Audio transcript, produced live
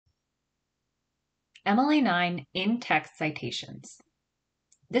MLA 9 In-Text Citations.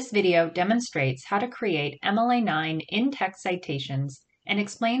 This video demonstrates how to create MLA 9 in-text citations and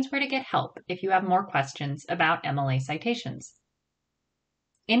explains where to get help if you have more questions about MLA citations.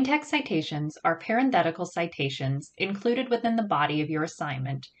 In-text citations are parenthetical citations included within the body of your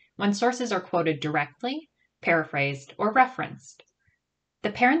assignment when sources are quoted directly, paraphrased, or referenced.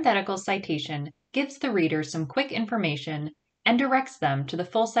 The parenthetical citation gives the reader some quick information and directs them to the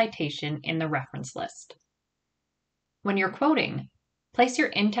full citation in the reference list. When you're quoting, place your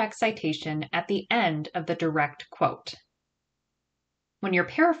in-text citation at the end of the direct quote. When you're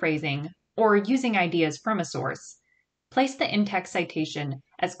paraphrasing or using ideas from a source, place the in-text citation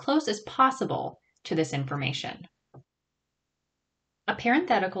as close as possible to this information. A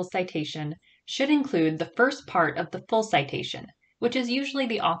parenthetical citation should include the first part of the full citation, which is usually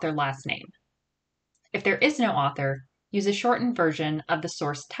the author last name. If there is no author, use a shortened version of the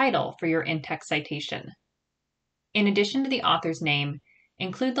source title for your in-text citation. In addition to the author's name,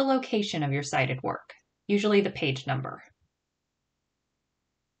 include the location of your cited work, usually the page number.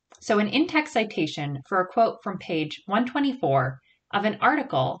 So an in-text citation for a quote from page 124 of an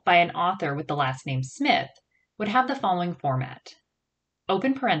article by an author with the last name Smith would have the following format: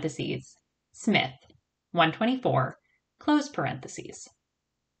 open parentheses, Smith, 124, close parentheses.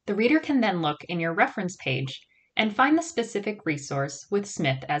 The reader can then look in your reference page and find the specific resource with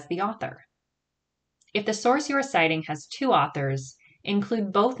Smith as the author. If the source you are citing has two authors,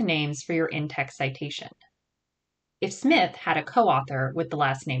 include both names for your in-text citation. If Smith had a co-author with the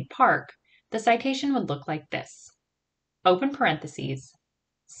last name Park, the citation would look like this: open parentheses,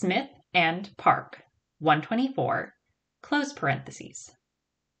 Smith and Park, 124, close parentheses.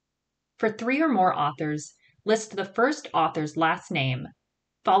 For three or more authors, list the first author's last name,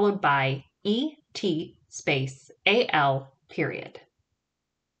 followed by E.T. space A.L. period.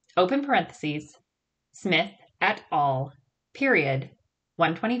 Open parentheses, Smith et al. Period,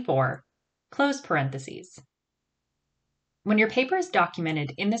 124, close parentheses. When your paper is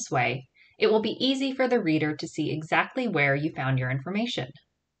documented in this way, it will be easy for the reader to see exactly where you found your information.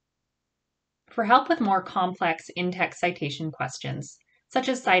 For help with more complex in-text citation questions, such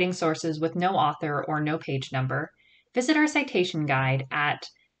as citing sources with no author or no page number, visit our citation guide at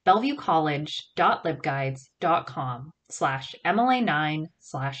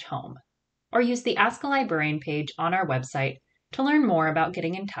bellevuecollege.libguides.com/MLA9/home, or use the Ask a Librarian page on our website to learn more about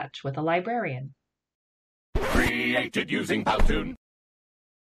getting in touch with a librarian. Created using Powtoon.